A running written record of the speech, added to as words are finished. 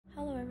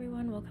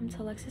Welcome to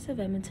Lexus of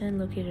Edmonton,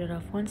 located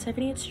off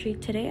 178th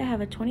Street. Today I have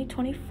a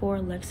 2024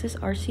 Lexus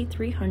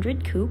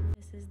RC300 Coupe.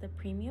 This is the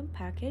premium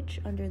package.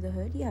 Under the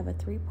hood, you have a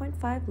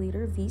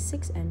 3.5-liter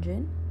V6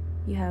 engine.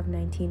 You have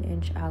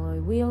 19-inch alloy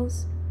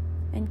wheels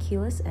and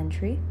keyless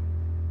entry.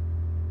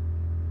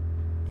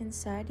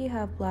 Inside, you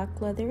have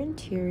black leather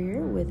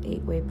interior with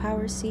 8-way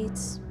power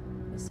seats.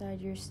 Beside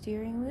your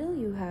steering wheel,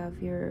 you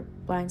have your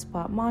blind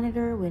spot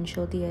monitor,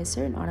 windshield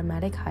de-icer, and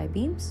automatic high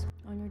beams.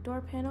 On your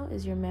door panel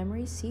is your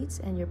memory seats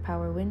and your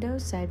power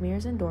windows, side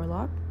mirrors, and door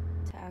lock.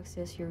 To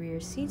access your rear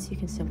seats, you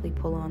can simply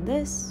pull on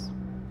this.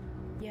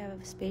 You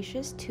have a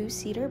spacious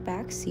 2-seater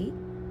back seat.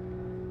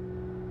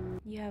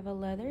 You have a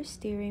leather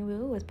steering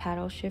wheel with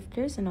paddle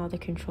shifters and all the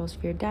controls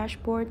for your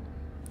dashboard.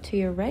 To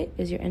your right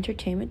is your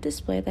entertainment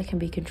display that can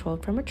be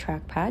controlled from a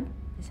trackpad.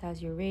 This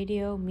has your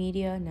radio,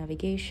 media,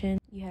 navigation.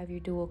 You have your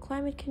dual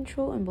climate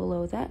control, and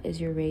below that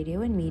is your radio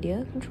and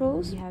media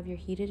controls. You have your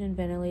heated and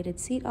ventilated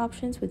seat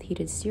options with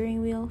heated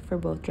steering wheel for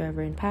both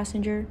driver and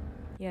passenger.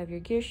 You have your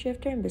gear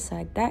shifter, and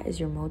beside that is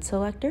your mode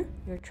selector,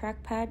 your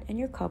trackpad, and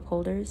your cup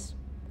holders.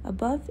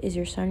 Above is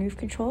your sunroof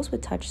controls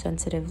with touch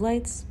sensitive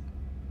lights,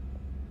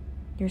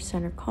 your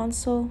center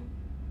console.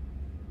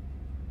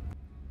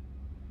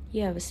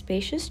 You have a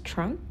spacious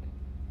trunk.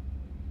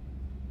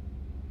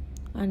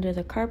 Under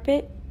the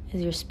carpet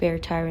is your spare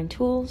tire and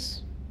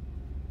tools,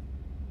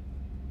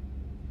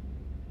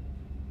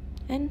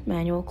 and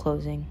manual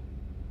closing.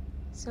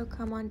 So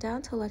come on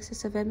down to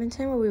Lexus of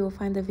Edmonton, where we will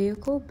find the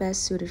vehicle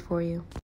best suited for you.